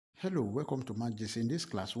Hello, welcome to Mathgist. In this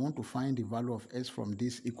class, we want to find the value of s from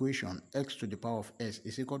this equation. X to the power of s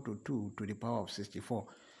is equal to 2 to the power of 64.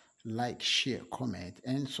 Like, share, comment,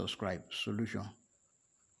 and subscribe. Solution.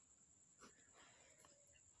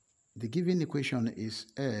 The given equation is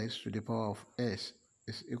s to the power of s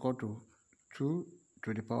is equal to 2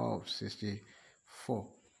 to the power of 64.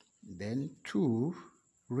 Then 2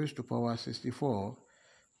 raised to power 64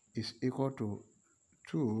 is equal to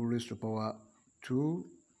 2 raised to power 2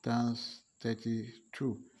 times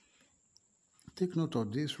 32. Take note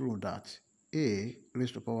of this rule that a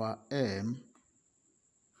raised to power m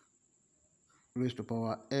raised to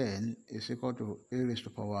power n is equal to a raised to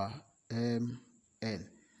power mn,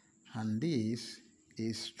 and this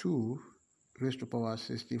is 2 raised to power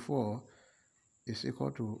 64 is equal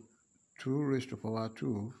to 2 raised to power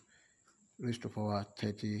 2 raised to power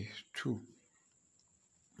 32.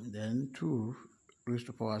 Then 2 raised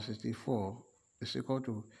to power 64 is equal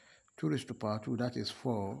to 2 raised to power 2, that is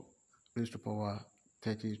 4 raised to power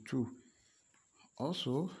 32.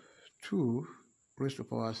 Also, 2 raised to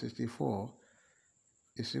power 64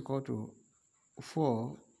 is equal to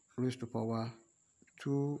 4 raised to power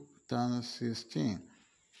 2 times 16.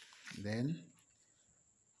 Then,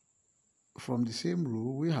 from the same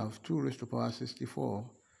rule, we have 2 raised to power 64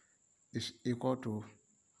 is equal to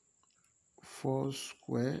 4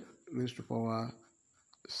 square raised to power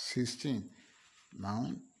 16.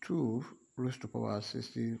 Now, 2 raised to power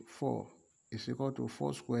 64 is equal to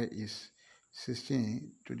 4 square is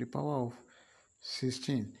 16 to the power of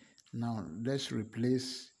 16. Now, let's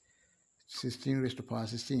replace 16 raised to power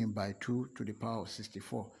 16 by 2 to the power of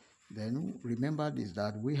 64. Then, remember this,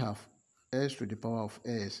 that we have s to the power of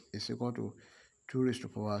s is equal to 2 raised to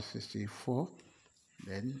power 64.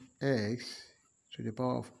 Then, x to the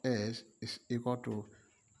power of s is equal to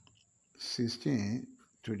 16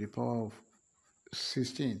 to the power of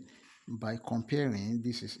 16. By comparing,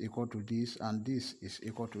 this is equal to this and this is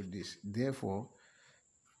equal to this. Therefore,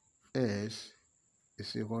 s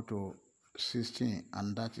is equal to 16,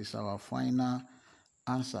 and that is our final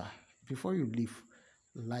answer. Before you leave,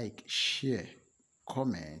 like, share,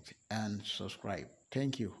 comment, and subscribe.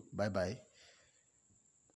 Thank you. Bye-bye.